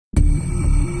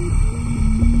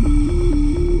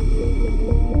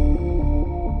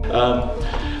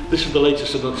This is the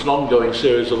latest in an ongoing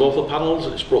series of author panels.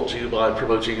 It's brought to you by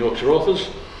Promoting Yorkshire Authors,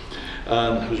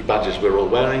 whose badges we're all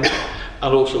wearing,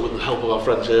 and also with the help of our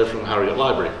friends here from Harrogate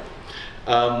Library.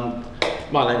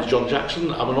 My name is John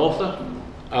Jackson. I'm an author,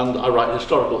 and I write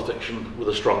historical fiction with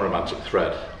a strong romantic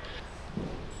thread.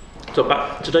 So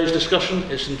today's discussion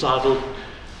is entitled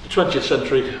The 20th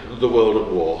Century, the World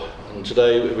at War. And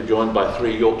today we're joined by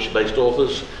three Yorkshire-based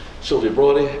authors, Sylvia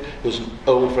Broady, who's an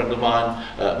old friend of mine,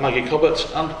 Maggie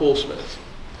Cobbett and Paul Smith.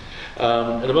 In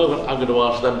a moment I'm going to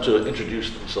ask them to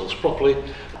introduce themselves properly.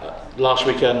 Last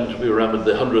weekend we remembered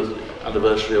the 100th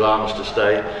anniversary of Armistice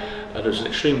Day, and it was an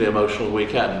extremely emotional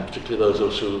weekend, particularly those of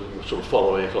us who were sort of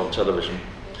following it on television.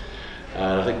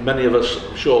 I think many of us,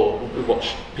 I'm sure, we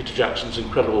watched Peter Jackson's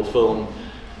incredible film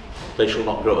They Shall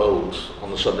Not Grow Old on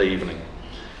the Sunday evening.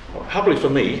 Well, happily for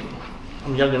me,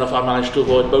 I'm young enough I managed to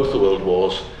avoid both the world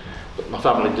wars, but my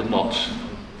family did not,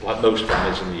 like most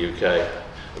families in the UK.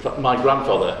 In fact, my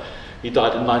grandfather, he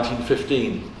died in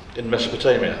 1915 in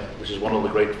Mesopotamia, which is one of the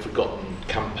great forgotten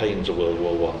campaigns of World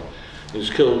War I. He was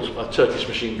killed by Turkish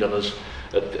machine gunners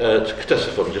at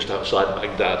Ctesiphon, just outside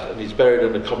Baghdad, and he's buried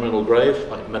in a communal grave,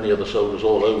 like many other soldiers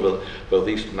all over both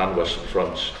Eastern and Western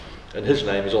fronts. And his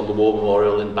name is on the War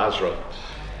Memorial in Basra.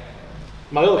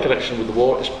 My other connection with the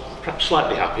war is perhaps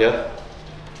slightly happier.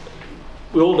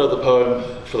 We all know the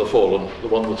poem For the Fallen, the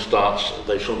one that starts,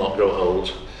 They Shall Not Grow Old.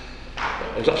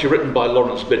 It was actually written by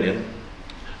Lawrence Binyon.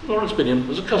 Lawrence Binyon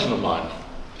was a cousin of mine,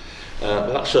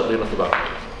 but that's certainly enough about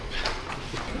it.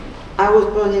 I was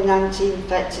born in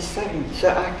 1937,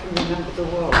 so I can remember the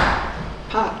war,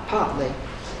 partly.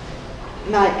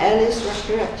 My earliest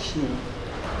recollection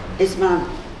is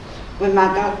when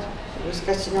my dad was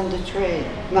getting on the train.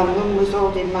 My mum was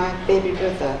holding my baby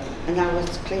brother and I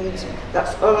was clinging to him.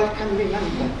 That's all I can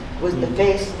remember, was the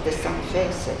sad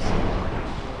faces.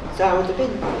 So I would have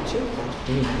been about 2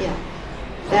 then, yeah.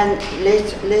 Then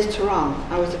later on,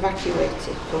 I was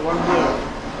evacuated for 1 year.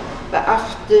 But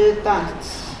after that,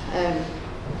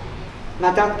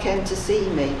 my dad came to see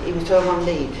me. He was home on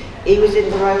leave. He was in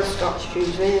the Royal Scotch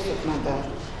Fusiliers with my dad.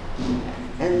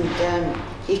 And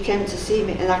he came to see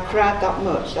me, and I cried that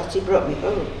much that he brought me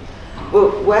home.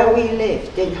 But where we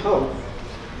lived in Hull,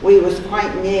 we was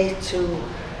quite near to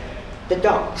the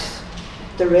docks,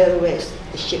 the railways,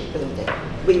 the shipbuilding.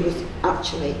 We was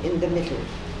actually in the middle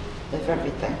of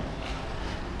everything.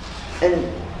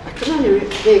 And I can only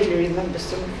vaguely remember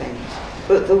some things,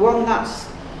 but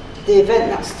the event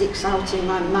that sticks out in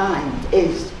my mind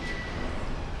is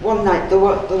one night there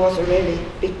was a really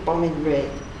big bombing raid,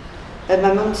 and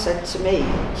my mum said to me,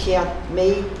 she had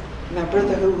me, my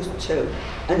brother who was 2,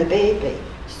 and a baby.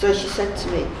 So she said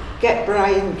to me, get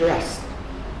Brian dressed,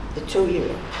 the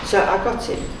 2-year-old. So I got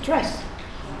him dressed.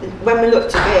 And when we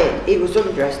looked again, he was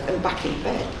undressed and back in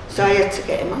bed. So I had to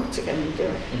get him out again and do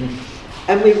it.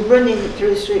 And we were running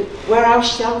through the street. Where our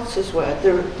shelters were,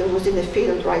 there was in a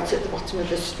field right at the bottom of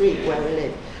the street where we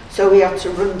lived. So we had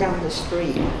to run down the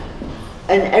street.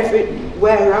 And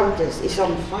everywhere around us is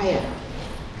on fire.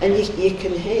 And you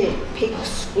can hear pigs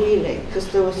squealing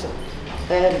because there was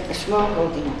a small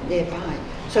building nearby.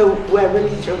 So we're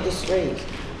running through the street.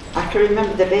 I can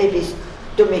remember the baby's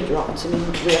dummy dropped and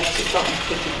we had to stop and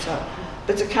pick it up.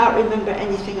 But I can't remember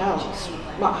anything else,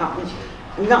 what happened.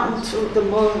 Not until the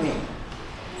morning.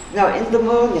 Now, in the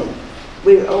morning,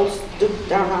 we all stood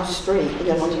down our street in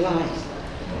a long line.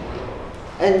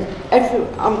 And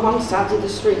on one side of the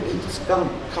street, it's gone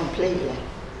completely.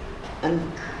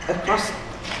 And across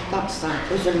that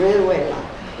side was a railway line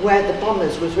where the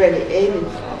bombers was really aiming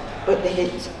for, but they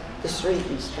hit the street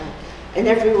instead. And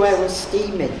everywhere was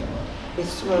steaming with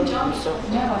smoke and so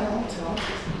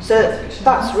forth. So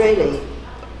that's really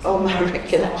all my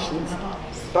recollections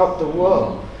about the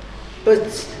war.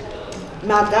 But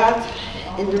my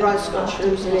dad, in the Royal Scotch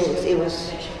Fusiliers, he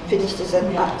was finished as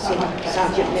an acting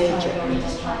Sergeant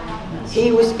Major.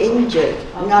 He was injured,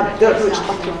 and I don't know which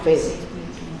battlefield,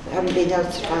 I haven't been able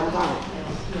to find out.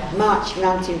 March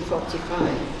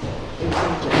 1945, he was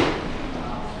injured.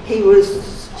 He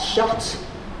was shot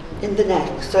in the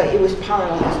neck, so he was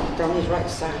paralysed on his right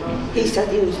side. He said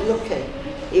he was lucky.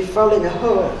 He fell in a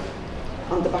hole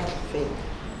on the battlefield.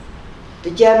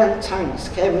 The German tanks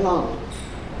came along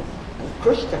and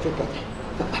crushed everybody.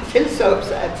 I feel so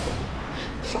upset.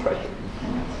 Sorry.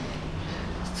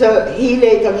 So he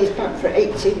laid on his back for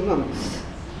 18 months.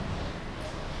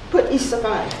 But he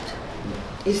survived.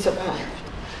 He survived.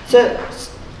 So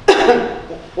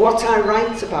what I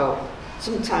write about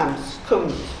sometimes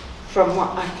comes from what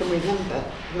I can remember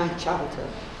in my childhood.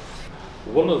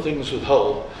 One of the things with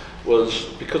Hull was,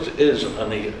 because it is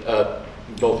only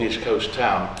northeast coast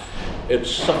town. It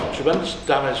suffered tremendous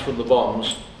damage from the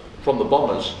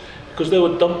bombers, because they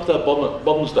would dump their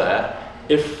bombs there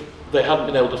if they hadn't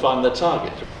been able to find their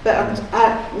target. But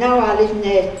now I live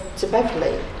near to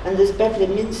Beverley, and there's Beverley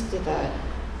Minster there,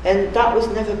 and that was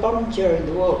never bombed during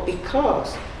the war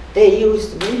because they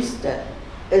used the Minster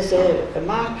as a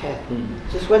marker.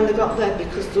 Just when they got there,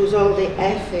 because there was all the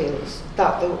airfields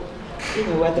that the, you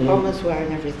know, where the bombers were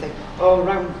and everything all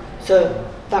around, so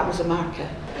that was a marker.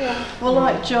 Yeah. Well,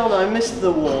 like John, I missed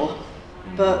the war,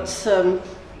 but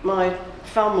my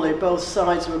family, both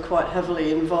sides, were quite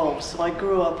heavily involved, so I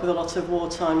grew up with a lot of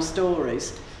wartime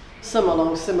stories, some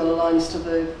along similar lines to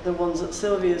the ones that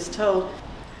Sylvia's told.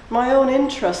 My own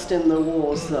interest in the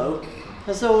wars, though,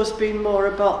 has always been more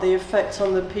about the effect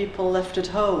on the people left at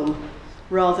home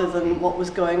rather than what was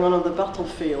going on the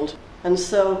battlefield. And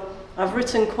so I've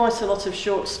written quite a lot of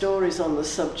short stories on the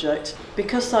subject.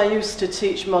 Because I used to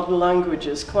teach modern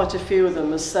languages, quite a few of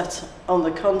them are set on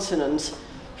the continent.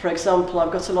 For example,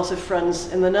 I've got a lot of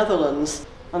friends in the Netherlands,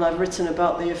 and I've written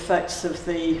about the effects of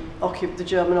the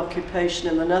German occupation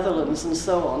in the Netherlands and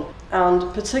so on,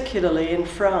 and particularly in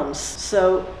France.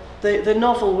 So the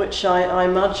novel, which I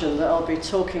imagine that I'll be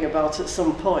talking about at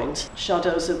some point,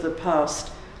 Shadows of the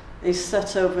Past, is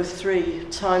set over 3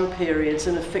 time periods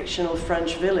in a fictional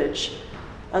French village.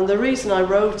 And the reason I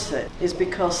wrote it is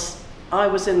because I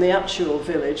was in the actual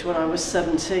village when I was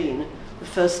 17, the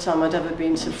first time I'd ever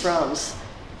been to France,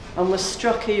 and was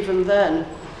struck even then,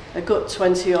 a good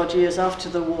 20 odd years after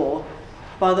the war,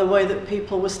 by the way that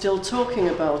people were still talking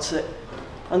about it,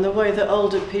 and the way that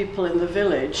older people in the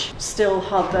village still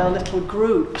had their little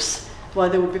groups where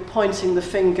they would be pointing the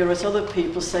finger at other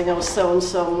people saying, oh,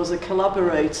 so-and-so was a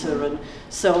collaborator, and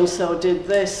so-and-so did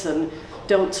this, and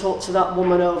don't talk to that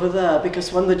woman over there,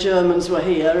 because when the Germans were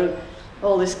here, and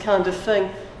all this kind of thing.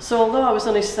 So although I was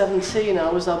only 17, I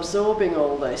was absorbing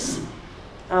all this.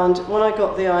 And when I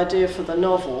got the idea for the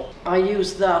novel, I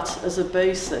used that as a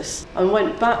basis and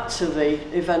went back to the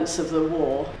events of the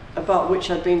war, about which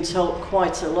I'd been told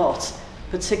quite a lot,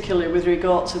 particularly with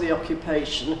regard to the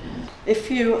occupation.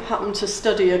 If you happen to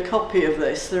study a copy of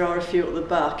this, there are a few at the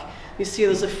back, you see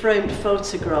there's a framed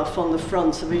photograph on the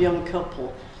front of a young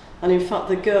couple. And in fact,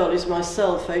 the girl is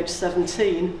myself, aged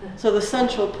 17. So the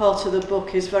central part of the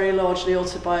book is very largely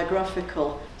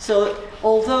autobiographical. So that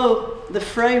although the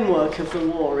framework of the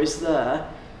war is there,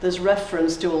 there's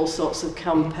reference to all sorts of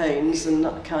campaigns and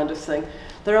that kind of thing.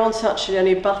 There aren't actually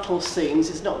any battle scenes.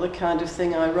 It's not the kind of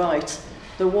thing I write.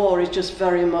 The war is just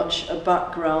very much a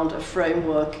background, a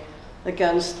framework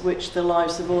against which the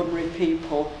lives of ordinary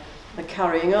people are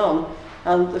carrying on.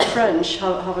 And the French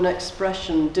have an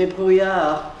expression,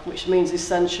 débrouillard, which means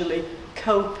essentially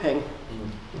coping.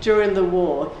 During the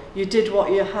war, you did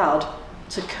what you had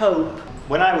to cope.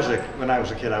 When I was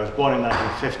a kid, I was born in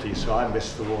 1950, so I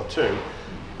missed the war too.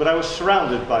 But I was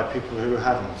surrounded by people who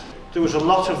hadn't. There was a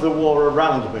lot of the war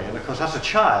around me, and of course, as a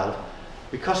child,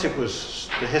 because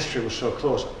the history was so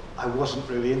close, I wasn't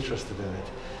really interested in it.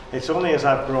 It's only as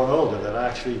I've grown older that I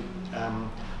actually,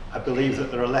 I believe that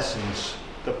there are lessons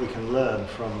that we can learn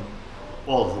from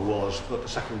all of the wars, but the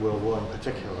Second World War in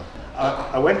particular.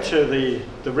 I went to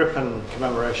the Ripon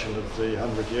commemoration of the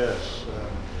 100 years,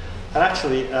 and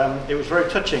actually it was very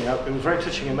touching. It was very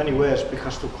touching in many ways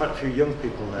because there were quite a few young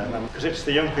people there, because it's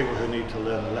the young people who need to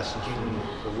learn the lessons from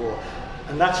the war.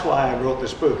 And that's why I wrote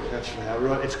this book, actually.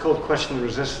 It's called Question the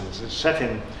Resistance. It's set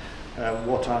in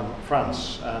wartime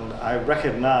France, and I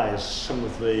recognise some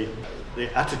of the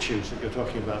attitudes that you're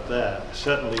talking about there.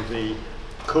 Certainly the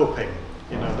coping,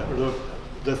 you know,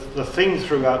 the theme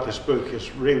throughout this book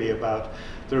is really about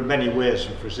there are many ways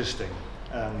of resisting,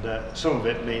 and some of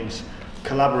it means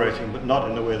collaborating, but not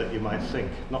in the way that you might think,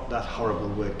 not that horrible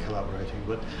word collaborating,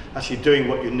 but actually doing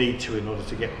what you need to in order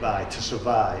to get by, to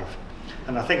survive.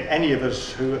 And I think any of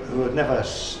us who have never,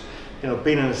 you know,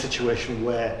 been in a situation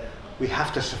where we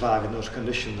have to survive in those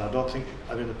conditions, I don't think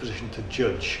I'm in a position to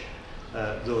judge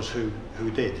those who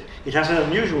did. It has an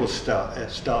unusual start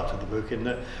to the book in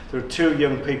that there are 2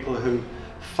 young people who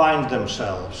find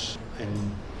themselves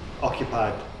in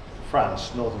occupied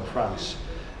France, northern France,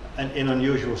 and in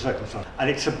unusual circumstances. And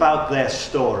it's about their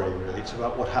story, really. It's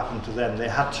about what happened to them. They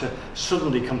had to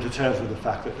suddenly come to terms with the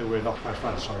fact that they were in occupied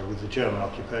France, with the German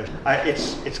occupation.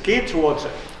 It's geared towards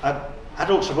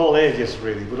adults of all ages,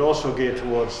 really, but also geared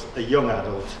towards a young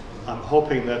adult. I'm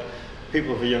hoping that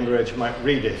people of a younger age might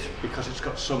read it because it's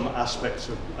got some aspects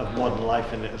of modern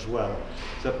life in it as well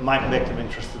that might make them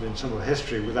interested in some of the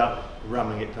history without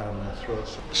ramming it down their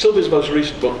throats. Sylvia's most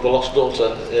recent book, The Lost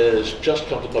Daughter, is just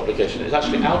come to publication. It's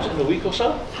actually out in a week or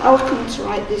so. How come to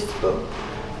write this book?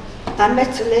 I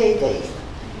met a lady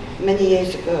many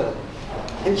years ago,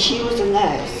 and she was a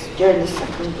nurse during the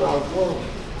Second World War.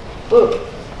 But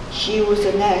she was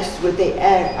a nurse with the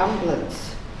air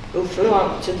ambulance who flew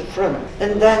out to the front.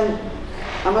 And then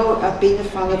I've been a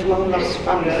fan of long lost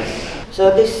families.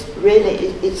 So this really,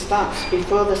 it starts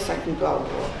before the Second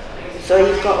World War. So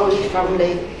you've got all your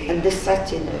family and this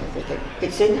setting and everything.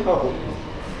 It's in Hull.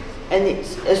 And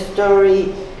it's a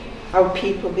story how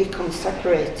people become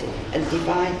separated and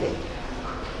divided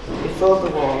before the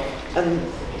war, and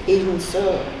even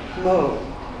so, more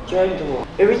during the war.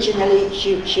 Originally,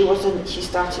 she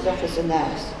started off as a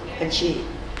nurse, and she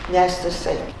nursed the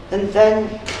sick. And then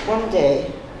one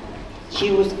day,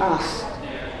 she was asked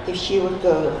if she would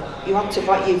go. You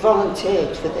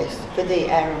volunteered for this, for the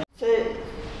air. So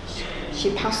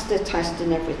she passed the test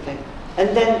and everything.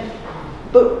 And then,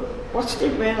 but what I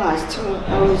didn't realise till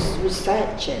I was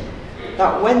researching,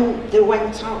 that when they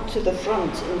went out to the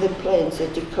front in the plains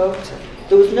of Dakota,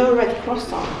 there was no Red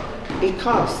Cross on,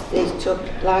 because they took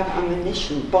live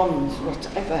ammunition, bombs,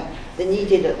 whatever they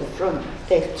needed at the front,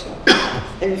 they took.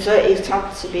 And so it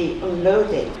had to be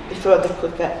unloaded before they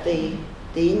could get the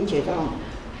injured on.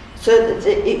 So that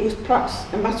it was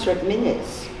perhaps a matter of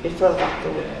minutes before that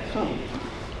they would come.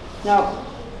 Now,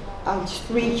 I'll just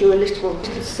read you a little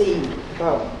scene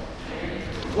about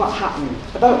what happened.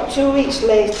 About 2 weeks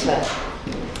later,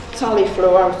 Tally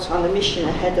flew out on a mission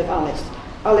ahead of Alice.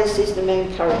 Alice is the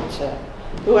main character,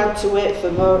 who had to wait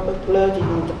for more uploading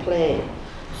on the plane.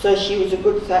 So she was a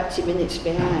good 30 minutes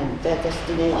behind. Their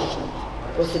destination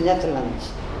was the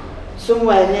Netherlands,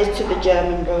 somewhere near to the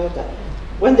German border.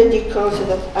 When the Dakota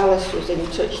that Alice was in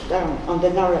touched down on the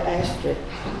narrow airstrip,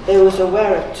 they was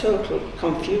aware of total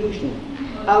confusion.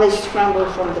 Alice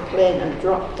scrambled from the plane and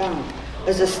dropped down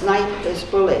as a sniper's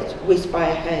bullet whizzed by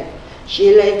her head.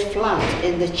 She laid flat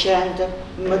in the churned up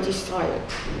muddy soil.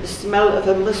 The smell of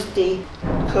a musty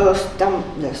coast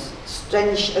dampness,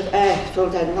 stench of air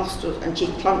filled her nostrils, and she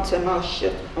clamped her mouth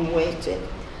shut and waited.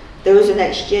 There was an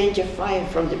exchange of fire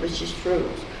from the British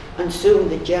troops, and soon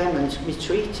the Germans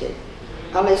retreated.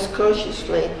 Alice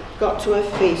cautiously got to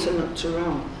her feet and looked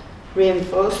around.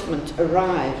 Reinforcement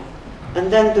arrived,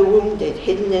 and then the wounded,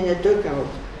 hidden in a dugout,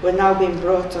 were now being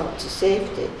brought out to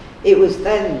safety. It was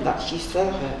then that she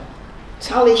saw her.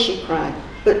 Tally, she cried,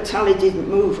 but Tally didn't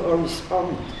move or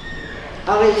respond.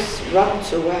 Alice ran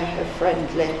to where her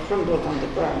friend lay crumbled on the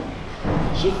ground.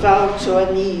 She fell to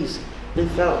her knees and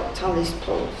felt Tally's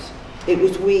pulse. It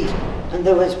was weak, and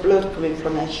there was blood coming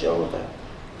from her shoulder.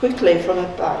 Quickly from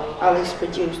her back, Alice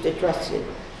produced a dressing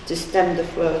to stem the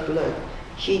flow of blood.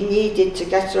 She needed to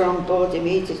get her on board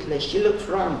immediately. She looked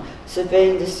round,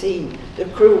 surveying the scene. The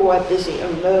crew were busy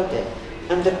unloading,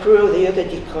 and the crew of the other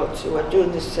Dakotas were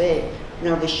doing the same.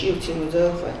 Now the shooting was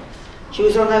over. She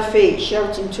was on her feet,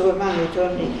 shouting to a man who'd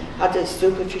only had a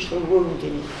superficial wound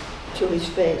to his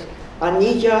face. I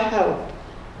need your help.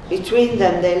 Between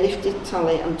them, they lifted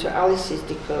Tally onto Alice's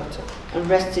Dakota and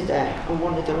rested her on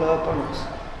one of the low bunks.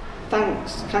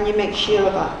 Thanks. Can you make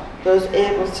sure that those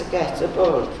able to get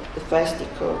aboard the first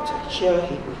Dakota? Sure,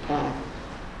 he replied.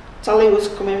 Tally was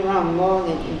coming round,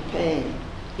 moaning in pain.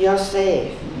 You're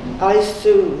safe. Alice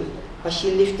soothed as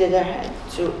she lifted her head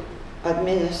to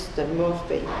administer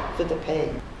morphine for the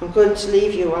pain. I'm going to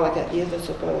leave you while I get the others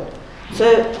aboard.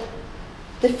 So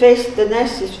the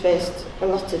nurses faced a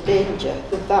lot of danger.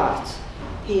 With that,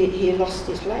 he lost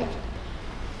his leg.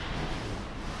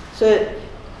 So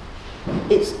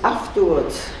it's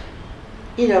afterwards,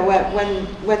 you know,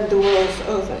 when the war's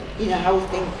over, you know,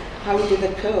 how do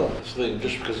they cope? That's the thing,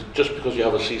 just because you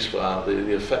have a ceasefire,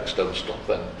 the effects don't stop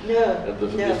then. No,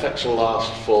 the effects will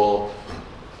last for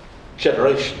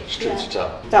generations, truth to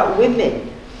tell. That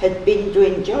women had been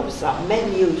doing jobs that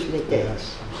men usually did.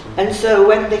 Yes, and so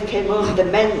when they came home, the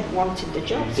men wanted the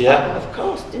jobs, yeah. Of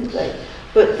course, didn't they?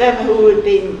 But them who had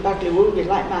been badly wounded,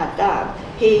 like my dad,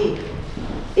 he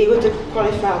was a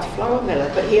qualified flour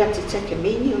miller, but he had to take a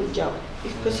menial job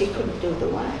because he couldn't do the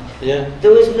work. Yeah.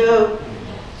 There was no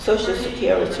social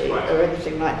security or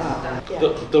anything like that. Yeah.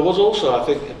 There was also, I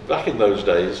think, back in those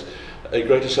days, a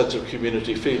greater sense of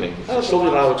community feeling. Oh, Sylvia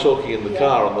and I were talking in the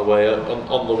car on the way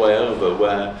over,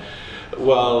 where,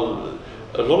 while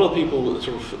a lot of people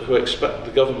sort of, who expect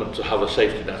the government to have a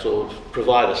safety net or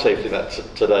provide a safety net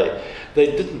today, they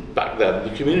didn't back then.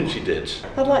 The community did.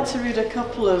 I'd like to read a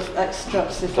couple of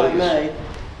extracts, if Please. I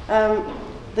may.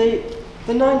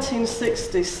 The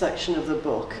 1960s section of the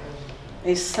book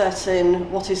is set in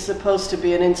what is supposed to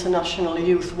be an international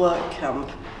youth work camp.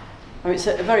 I mean, it's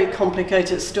a very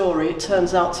complicated story. It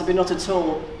turns out to be not at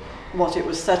all what it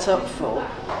was set up for.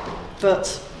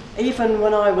 But Even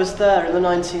when I was there in the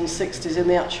 1960s in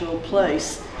the actual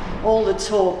place, all the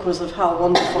talk was of how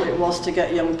wonderful it was to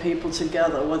get young people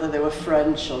together, whether they were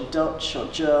French or Dutch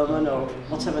or German or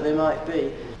whatever they might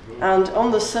be. And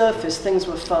on the surface, things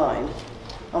were fine.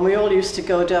 And we all used to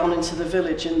go down into the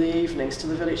village in the evenings to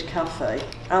the village cafe.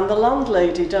 And the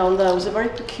landlady down there was a very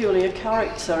peculiar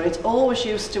character. It always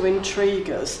used to intrigue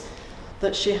us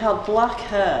that she had black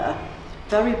hair,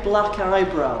 very black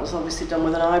eyebrows, obviously done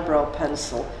with an eyebrow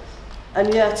pencil,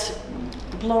 and yet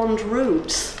blonde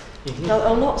roots.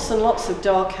 Now, lots and lots of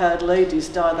dark-haired ladies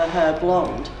dye their hair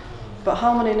blonde, but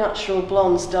how many natural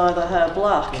blondes dye their hair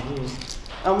black?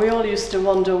 And we all used to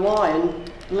wonder why,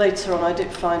 and later on I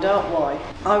did find out why.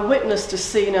 I witnessed a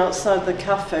scene outside the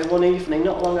cafe one evening,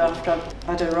 not long after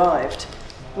I'd arrived,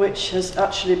 which has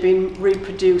actually been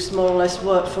reproduced more or less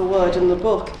word for word in the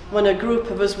book. When a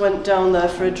group of us went down there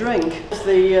for a drink,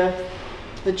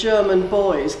 the German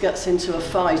boys gets into a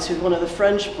fight with one of the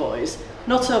French boys,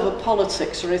 not over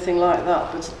politics or anything like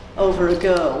that, but over a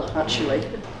girl, actually.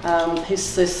 His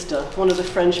sister. One of the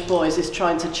French boys is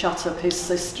trying to chat up his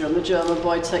sister, and the German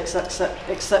boy takes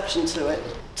exception to it.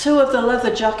 Two of the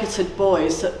leather-jacketed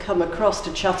boys had come across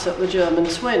to chat up the German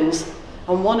twins,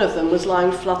 and one of them was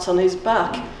lying flat on his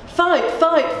back. Fight,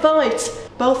 fight, fight!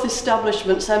 Both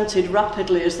establishments emptied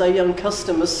rapidly as their young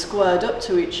customers squared up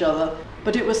to each other.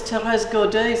 But it was Thérèse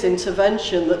Gaudet's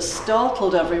intervention that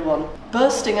startled everyone.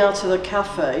 Bursting out of the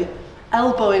cafe,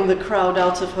 elbowing the crowd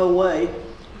out of her way,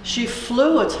 she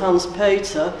flew at Hans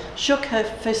Peter, shook her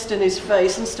fist in his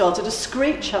face and started to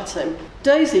screech at him.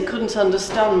 Daisy couldn't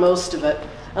understand most of it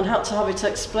and had to have it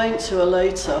explained to her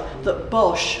later that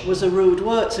Bosch was a rude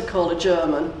word to call a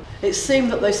German. It seemed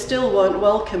that they still weren't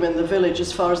welcome in the village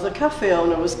as far as the cafe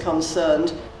owner was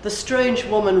concerned. The strange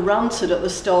woman ranted at the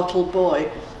startled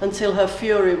boy until her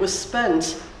fury was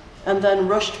spent, and then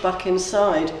rushed back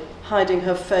inside, hiding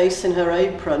her face in her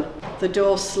apron. The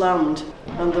door slammed,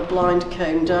 and the blind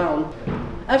came down.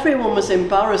 Everyone was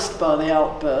embarrassed by the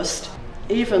outburst.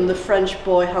 Even the French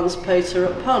boy Hans Peter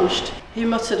at punched. He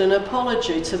muttered an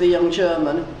apology to the young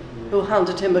German, who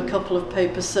handed him a couple of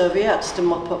paper serviettes to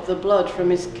mop up the blood from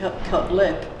his cut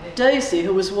lip. Daisy,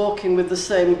 who was walking with the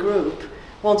same group,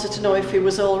 wanted to know if he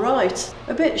was all right.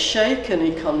 A bit shaken,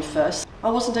 he confessed. I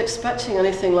wasn't expecting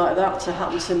anything like that to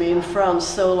happen to me in France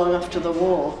so long after the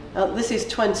war. This is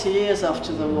 20 years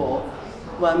after the war,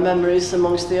 where memories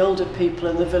amongst the older people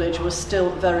in the village were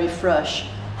still very fresh.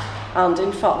 And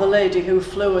in fact, the lady who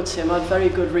flew at him had very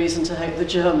good reason to hate the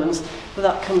Germans, but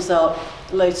that comes out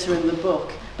later in the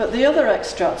book. But the other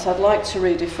extract I'd like to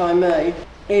read, if I may,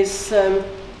 is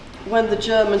when the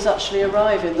Germans actually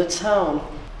arrive in the town.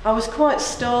 I was quite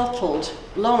startled,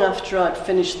 long after I'd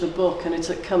finished the book and it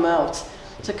had come out,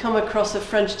 to come across a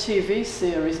French TV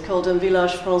series called Un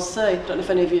Village Français. I don't know if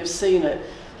any of you have seen it,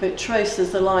 but it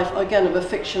traces the life, again, of a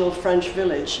fictional French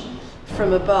village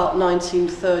from about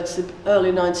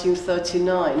early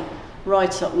 1939,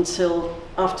 right up until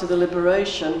after the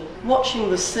liberation. Watching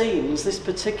the scenes, this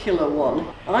particular one,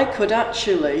 I could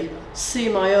actually see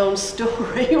my own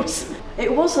story.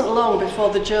 It wasn't long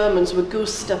before the Germans were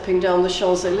goose-stepping down the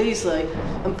Champs-Élysées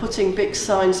and putting big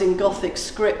signs in Gothic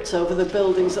script over the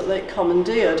buildings that they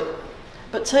commandeered.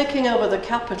 But taking over the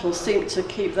capital seemed to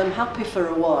keep them happy for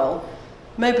a while.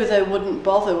 Maybe they wouldn't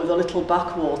bother with a little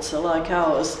backwater like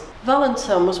ours.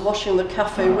 Valentin was washing the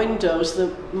cafe windows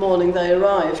the morning they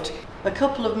arrived. A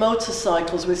couple of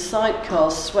motorcycles with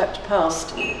sidecars swept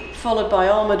past, followed by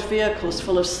armoured vehicles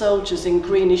full of soldiers in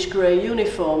greenish-grey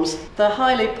uniforms. Their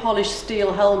highly polished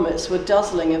steel helmets were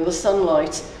dazzling in the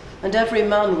sunlight, and every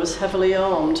man was heavily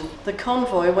armed. The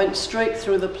convoy went straight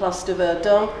through the Place de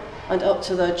Verdun and up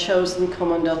to their chosen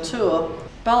commandatur.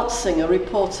 Baltzinger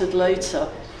reported later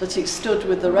that he stood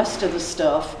with the rest of the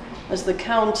staff as the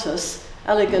Countess,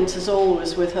 elegant as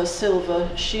always with her silver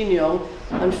chignon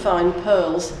and fine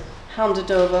pearls,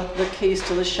 handed over the keys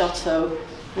to the chateau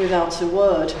without a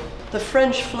word. The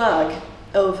French flag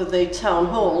over the town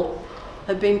hall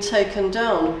had been taken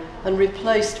down and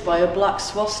replaced by a black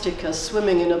swastika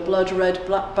swimming in a blood-red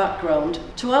black background.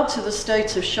 To add to the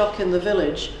state of shock in the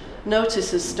village,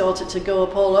 notices started to go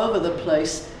up all over the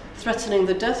place, threatening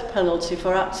the death penalty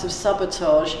for acts of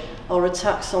sabotage or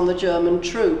attacks on the German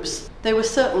troops. They were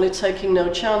certainly taking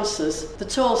no chances. The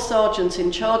tall sergeant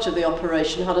in charge of the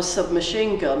operation had a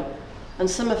submachine gun, and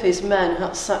some of his men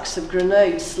had sacks of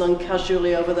grenades slung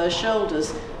casually over their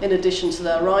shoulders, in addition to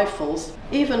their rifles.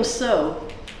 Even so,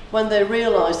 when they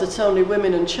realised that only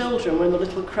women and children were in the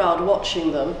little crowd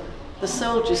watching them, the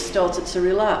soldiers started to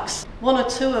relax. One or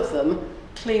two of them,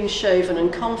 clean-shaven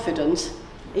and confident,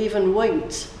 even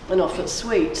winked and offered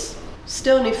sweets.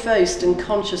 Stony-faced and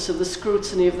conscious of the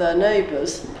scrutiny of their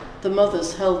neighbours, the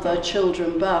mothers held their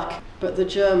children back, but the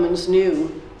Germans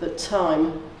knew that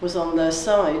time was on their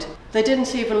side. They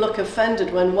didn't even look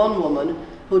offended when one woman,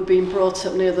 who'd been brought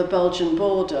up near the Belgian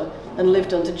border and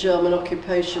lived under German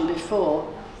occupation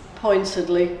before,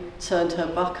 pointedly turned her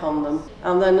back on them.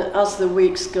 And then as the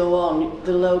weeks go on,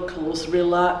 the locals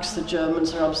relax, the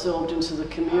Germans are absorbed into the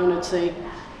community.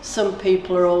 Some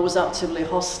people are always actively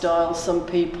hostile, some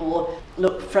people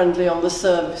look friendly on the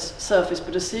surface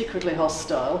but are secretly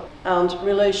hostile, and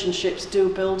relationships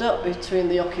do build up between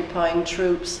the occupying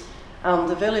troops and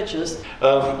the villagers.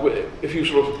 If you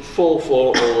sort of fall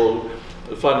for or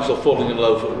find yourself falling in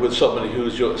love with somebody who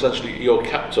is essentially your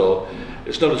captor,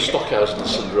 it's known as Stockhausen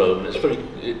syndrome.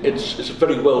 It's a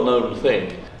very well-known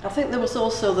thing. I think there was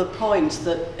also the point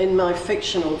that in my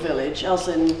fictional village, as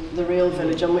in the real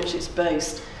village on which it's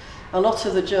based, a lot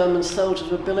of the German soldiers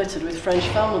were billeted with French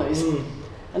families.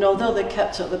 And although they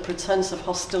kept up the pretense of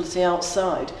hostility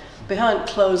outside, behind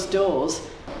closed doors,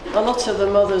 a lot of the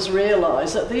mothers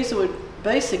realised that these were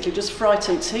basically just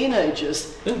frightened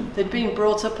teenagers. They'd been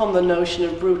brought up on the notion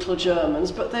of brutal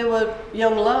Germans, but they were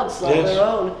young lads like their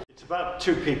own. It's about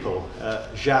two people,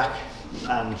 Jacques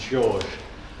and Georges,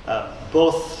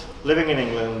 both living in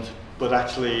England, but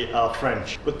actually are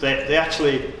French. But they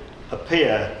actually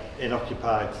appear in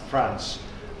occupied France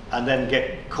and then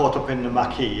get caught up in the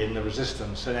Maquis, in the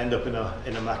resistance, and end up in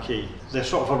a Maquis. They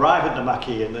sort of arrive at the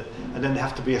Maquis and then they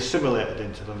have to be assimilated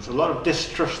into them. There's a lot of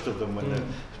distrust of them when they're,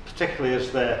 particularly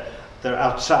as they're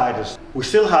outsiders. We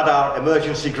still had our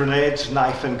emergency grenades,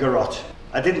 knife and garrote.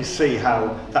 I didn't see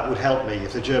how that would help me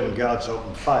if the German guards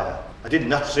opened fire. I did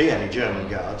not see any German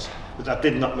guards, but that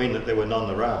did not mean that there were none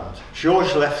around.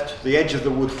 Georges left the edge of the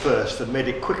wood first and made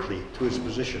it quickly to his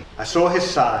position. I saw his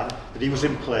sign that he was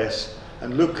in place,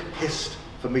 and Luke hissed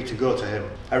for me to go to him.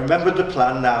 I remembered the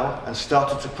plan now and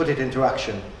started to put it into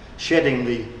action, shedding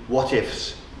the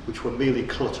what-ifs, which were merely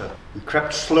clutter. We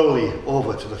crept slowly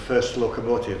over to the first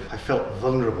locomotive. I felt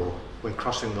vulnerable when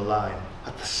crossing the line.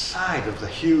 At the side of the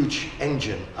huge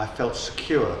engine, I felt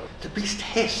secure. The beast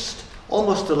hissed,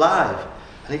 almost alive,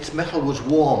 and its metal was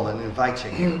warm and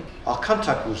inviting. Our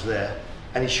contact was there,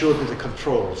 and he showed me the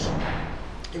controls.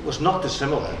 It was not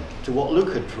dissimilar to what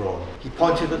Luke had drawn. He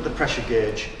pointed at the pressure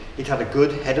gauge. It had a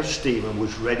good head of steam and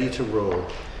was ready to roll.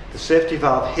 The safety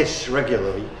valve hissed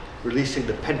regularly, releasing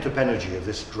the pent-up energy of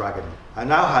this dragon. I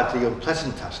now had the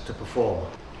unpleasant task to perform.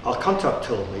 Our contact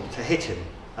told me to hit him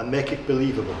and make it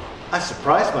believable. I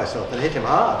surprised myself and hit him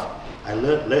hard. I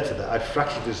learnt later that I'd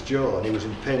fractured his jaw and he was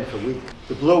in pain for weeks.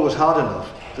 The blow was hard enough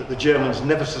that the Germans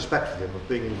never suspected him of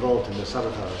being involved in the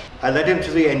sabotage. I led him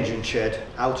to the engine shed,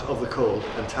 out of the cold,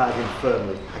 and tied him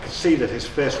firmly. I could see that his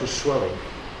face was swelling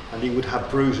and he would have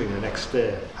bruising the next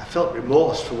day. I felt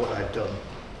remorse for what I'd done,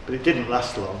 but it didn't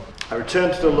last long. I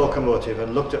returned to the locomotive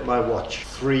and looked at my watch.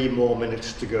 3 more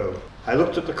minutes to go. I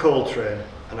looked at the coal train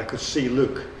and I could see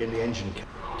Luke in the engine cab.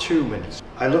 2 minutes.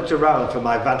 I looked around for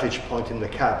my vantage point in the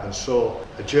cab and saw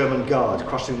a German guard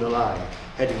crossing the line,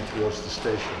 heading towards the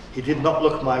station. He did not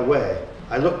look my way.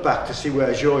 I looked back to see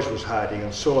where Georges was hiding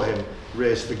and saw him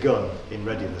raise the gun in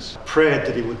readiness. I prayed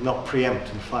that he would not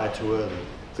preempt and fire too early.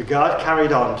 The guard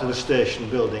carried on to the station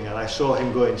building and I saw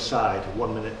him go inside.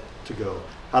 1 minute to go.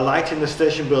 A light in the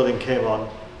station building came on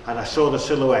and I saw the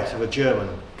silhouette of a German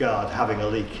guard having a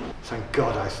leak. Thank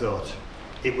God, I thought.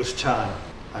 It was time.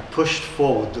 I pushed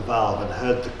forward the valve and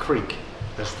heard the creak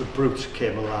as the brute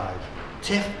came alive.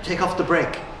 Tiff, take off the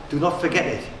brake. Do not forget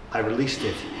it. I released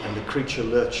it and the creature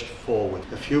lurched forward.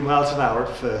 A few miles an hour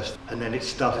at first and then it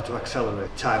started to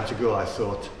accelerate. Time to go, I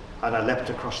thought, and I leapt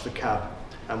across the cab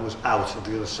and was out of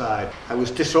the other side. I was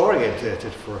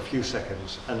disorientated for a few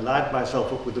seconds and lined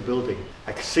myself up with the building.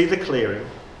 I could see the clearing.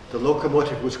 The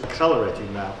locomotive was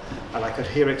accelerating now and I could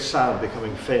hear its sound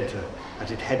becoming fainter as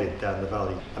it headed down the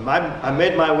valley. I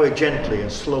made my way gently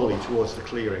and slowly towards the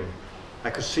clearing.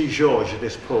 I could see Georges at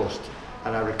his post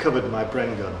and I recovered my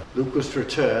Bren gun. Luke was to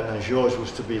return and Georges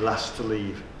was to be last to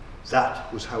leave.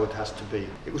 That was how it has to be.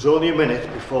 It was only a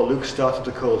minute before Luke started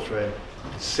the coal train.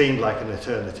 It seemed like an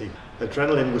eternity.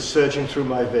 Adrenaline was surging through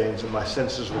my veins and my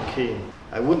senses were keen.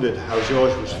 I wondered how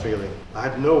Georges was feeling. I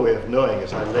had no way of knowing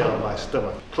as I lay on my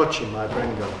stomach, clutching my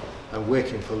Bren gun and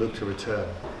waiting for Luke to return.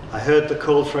 I heard the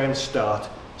coal train start,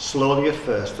 slowly at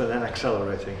first and then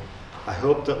accelerating. I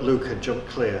hoped that Luke had jumped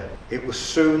clear. It was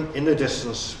soon in the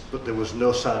distance, but there was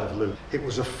no sign of Luke. It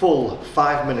was a full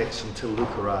 5 minutes until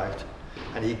Luke arrived,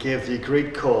 and he gave the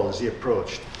agreed call as he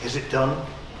approached. Is it done?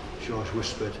 Georges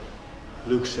whispered.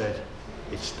 Luke said,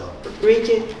 it's done.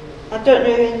 Bridget, I don't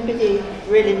know if anybody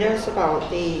really knows about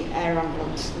the air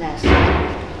ambulance nest.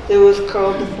 They was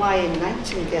called the Flying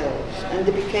Nightingales, and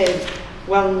they became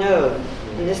well known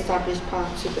and established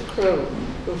parts of the crew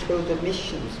who flew the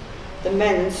missions. The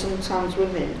men and sometimes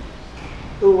women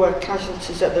who were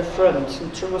casualties at the front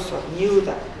and troublesome knew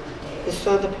that they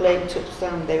saw the plane touch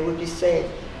down, they would be safe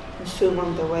and soon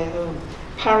on their way home.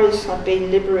 Paris had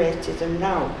been liberated and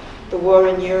now the war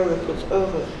in Europe was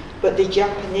over, but the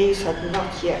Japanese had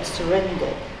not yet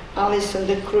surrendered. Alice and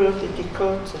the crew of the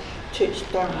Dakota touched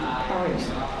down in Paris,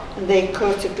 and they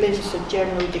caught a glimpse of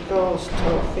General de Gaulle's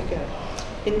tall figure.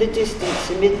 In the distance,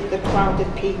 amid the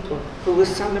crowded people who were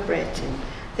celebrating,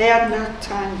 they had no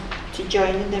time to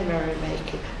join in the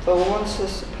merrymaking, for once the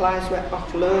supplies were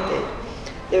offloaded,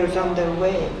 they was on their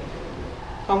way.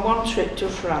 On one trip to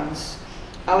France,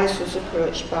 Alice was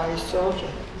approached by a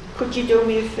soldier. "Could you do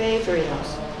me a favour?" he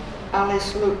asked.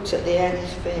 Alice looked at the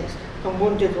earnest face and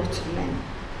wondered what it meant.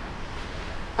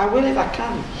 "I will if I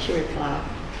can," she replied.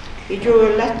 He drew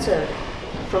a letter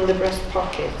from the breast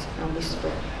pocket and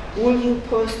whispered, "Will you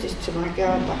post this to my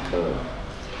girl back home?"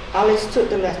 Alice took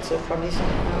the letter from his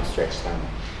outstretched hand.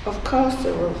 "Of course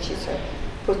I will," she said,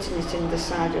 putting it in the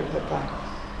side of her bag.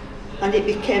 And it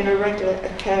became a regular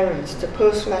occurrence to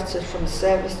post letters from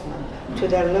servicemen to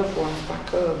their loved ones back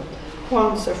home.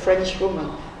 Once a French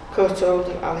woman caught hold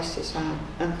of Alice's hand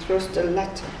and thrust a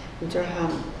letter into her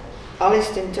hand.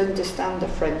 Alice didn't understand the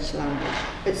French language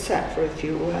except for a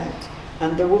few words,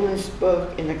 and the woman spoke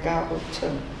in a garbled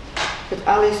tongue. But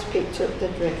Alice picked up the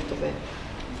drift of it.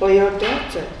 "For your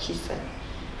daughter," she said.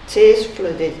 Tears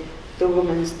flooded the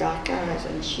woman's dark eyes,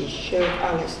 and she showed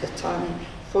Alice a tiny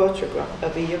photograph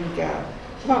of a young girl,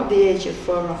 about the age of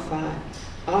 4 or 5.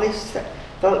 Alice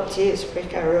felt tears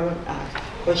prick her own eyes,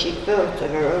 for she thought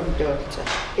of her own daughter,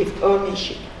 if only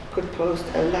she could post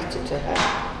a letter to her.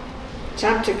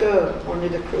 "Time to go," one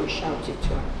of the crew shouted to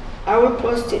her. "I will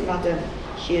post it, madam,"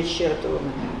 she assured the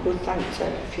woman, who thanked her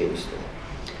profusely.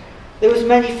 There was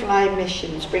many flying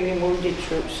missions bringing wounded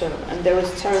troops home, and there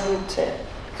was terrible tales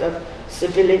of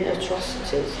civilian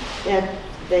atrocities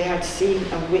they had seen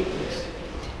and witnessed.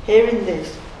 Hearing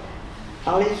this,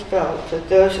 Alice felt that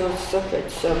those who had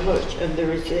suffered so much under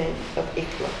the regime of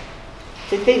Hitler,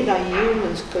 to think that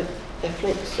humans could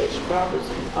inflict such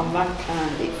barbarism on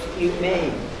mankind is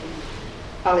humane.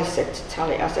 Alice said to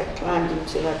Tally as they climbed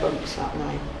into their bunks that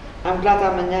night, "I'm glad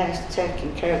I'm a nurse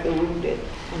taking care of the wounded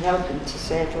and helping to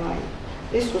save life."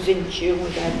 This was in tune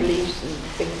with their beliefs and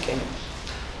thinking.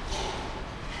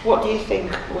 "What do you think?"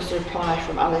 was the reply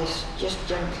from Alice, just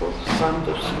gentle sound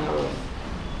of snoring.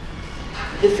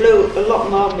 They flew a lot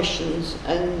more missions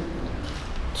and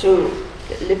to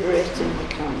liberating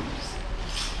the camps.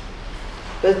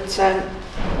 But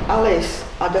Alice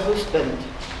had a husband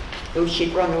who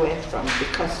she'd run away from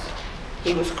because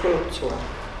he was cruel to her.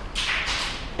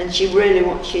 And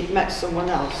she'd met someone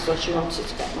else, so she wanted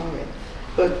to get married.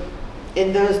 But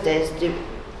in those days,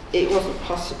 it wasn't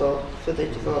possible for the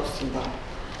divorce and that.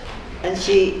 And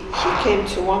she came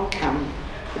to one camp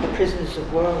with the prisoners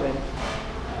of war in,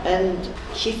 and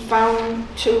she found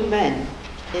 2 men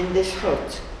in this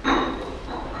hut,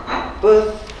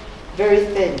 both very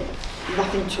thin,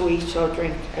 nothing to eat or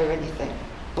drink or anything.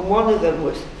 And one of them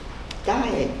was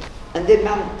dying. And the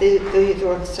other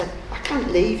one said, "I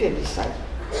can't leave him," he said,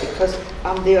 "because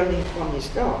I'm the only one he's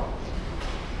got."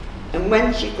 And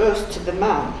when she goes to the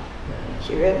man,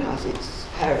 she realises it's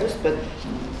her husband.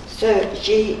 So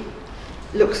she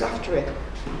looks after him.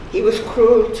 He was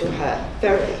cruel to her,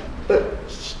 very, but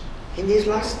in his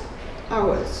last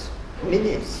hours,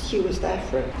 minutes, she was there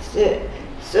for him.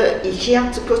 So she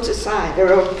had to put aside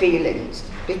her own feelings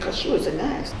because she was a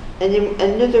nurse. And in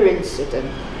another incident,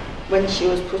 when she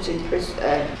was put in prison,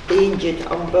 the injured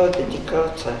on board the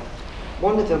Dakota,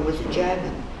 one of them was a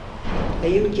German, a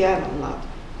young German lad,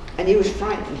 and he was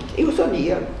frightened. He was only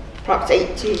young, perhaps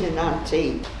 18 or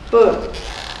 19, but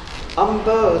on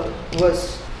board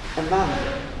was a man,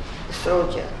 a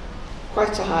soldier,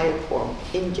 quite a high up one,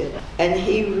 injured, and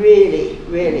he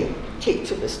really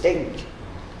kicked up a stink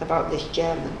about this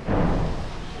German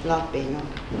lad being on.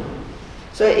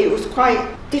 So it was quite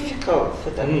difficult for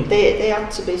them. They had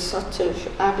to be sort of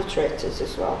arbitrators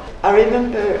as well. I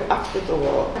remember after the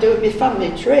war, doing my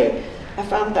family tree, I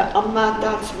found that on my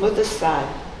dad's mother's side,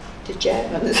 the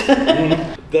Germans.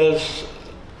 There's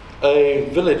a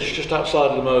village just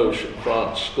outside Limoges in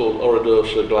France called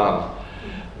Oradour-sur-Glane,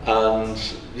 and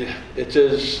it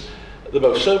is the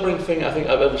most sobering thing I think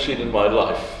I've ever seen in my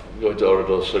life, going to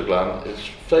Oradour-sur-Glane. It's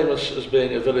famous as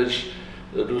being a village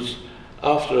that was,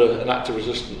 after an act of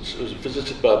resistance, it was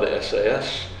visited by the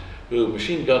SAS, who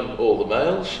machine gunned all the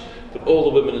males, put all the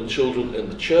women and children in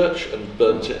the church and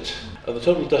burnt it. And the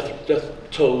total death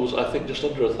toll was, I think, just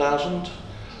under 1,000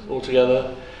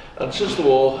 altogether. And since the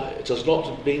war, it has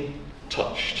not been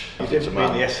touched. You didn't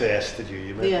mean the SAS, did you?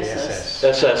 You meant the SS.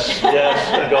 SS, yes,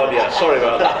 thank God, yeah, sorry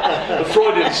about that. The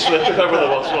Freudian slip, if ever there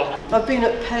was one. I've been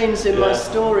at pains in my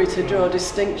story to draw a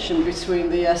distinction between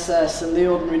the SS and the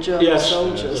ordinary German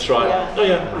soldiers. That's right. Yeah. Oh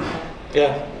yeah,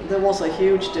 yeah. There was a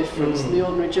huge difference. The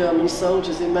ordinary German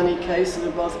soldiers, in many cases,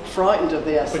 were both frightened of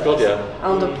the SS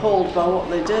and appalled by what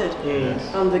they did,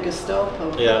 and the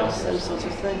Gestapo, same sort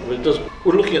of thing.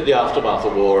 We're looking at the aftermath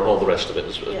of war and all the rest of it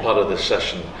as part of this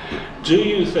session. Do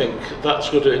you think that's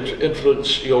going to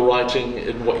influence your writing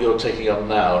in what you're taking on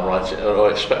now and writing,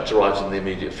 or expect to write in the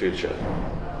immediate future?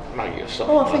 Maggie, or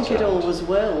something I think it always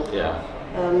will. Yeah.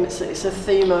 It's a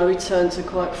theme I return to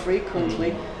quite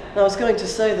frequently. Now, I was going to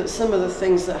say that some of the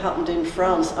things that happened in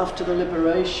France after the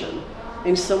liberation,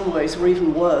 in some ways, were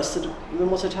even worse than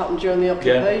what had happened during the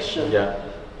occupation.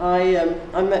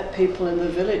 I met people in the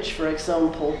village, for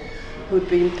example, who'd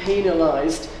been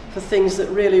penalised for things that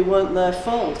really weren't their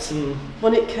fault.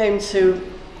 When it came to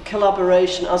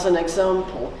collaboration, as an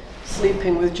example,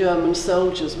 sleeping with German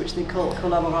soldiers, which they call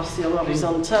collaboration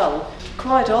horizontale,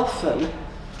 quite often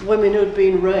women who'd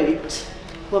been raped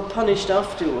were punished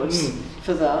afterwards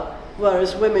for that,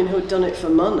 whereas women who'd done it for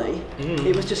money,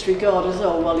 it was just regarded as,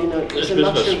 oh, well, you know, it was a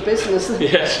matter of business.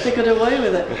 They got away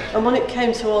with it. And when it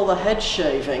came to all the head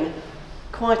shaving,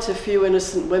 quite a few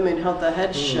innocent women had their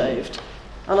heads shaved.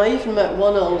 And I even met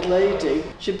one old lady,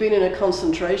 she'd been in a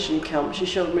concentration camp, she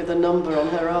showed me the number on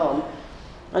her arm,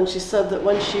 and she said that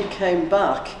when she came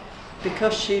back,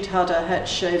 because she'd had her head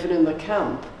shaven in the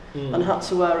camp and had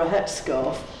to wear a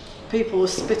headscarf, people were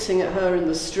spitting at her in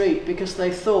the street because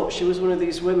they thought she was one of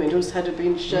these women whose head had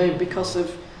been shaved because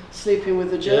of sleeping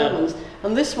with the Germans.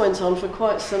 And this went on for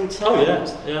quite some time. It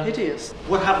was hideous.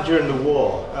 What happened during the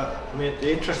war? I mean,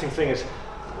 the interesting thing is,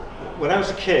 when I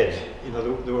was a kid, you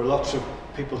know, there were lots of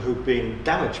people who'd been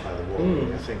damaged by the war,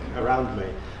 I think, around me.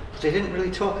 But they didn't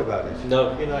really talk about it.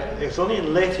 No. You know, it was only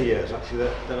in later years, actually,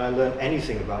 that I learned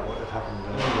anything about what had happened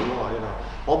in the war, you know.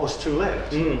 Almost too late,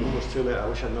 almost too late. I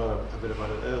wish I'd known a bit about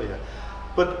it earlier.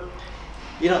 But,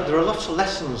 you know, there are lots of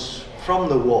lessons from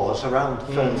the wars around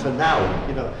for now,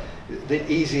 you know. The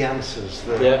easy answers,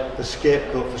 the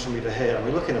scapegoat for somebody to hate. I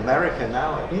mean, look in America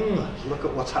now, look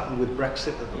at what's happened with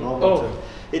Brexit at the moment.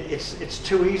 And it's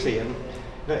too easy, and you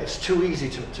know, it's too easy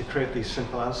to create these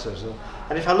simple answers.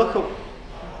 And if I look at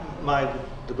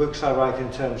the books I write in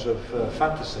terms of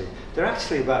fantasy, they're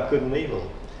actually about good and evil.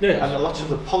 Yes. And a lot of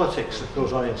the politics that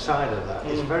goes on inside of that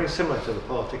is very similar to the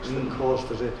politics that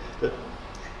caused us, that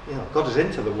you know, got us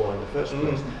into the war in the first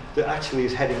place, that actually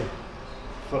is heading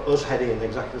in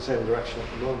exactly the same direction at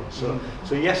the moment.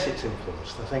 So yes, it's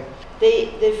influenced, I think.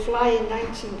 The flying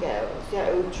nightingales,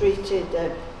 who treated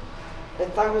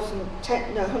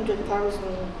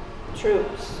 100,000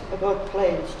 troops aboard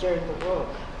planes during the war,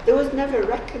 they was never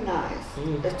recognised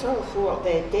at all for what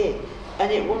they did.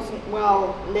 And it wasn't,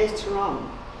 well, later on,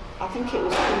 I think it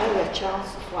was Camilla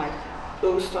Charles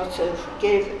who sort of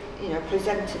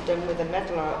presented them with a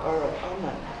medal or an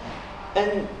honour.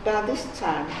 And by this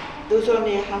time, there was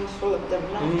only a handful of them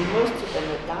left. Most of them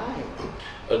had died.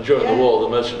 And during the war, the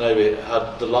Merchant Navy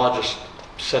had the largest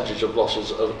percentage of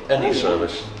losses of any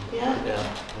service.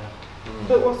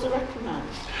 But was it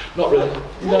recognised? Not really.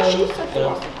 No,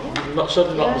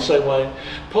 Certainly not in the same way.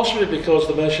 Possibly because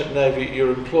the Merchant Navy,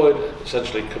 you're employed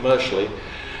essentially commercially,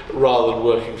 rather than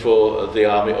working for the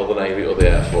Army or the Navy or the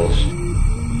Air Force.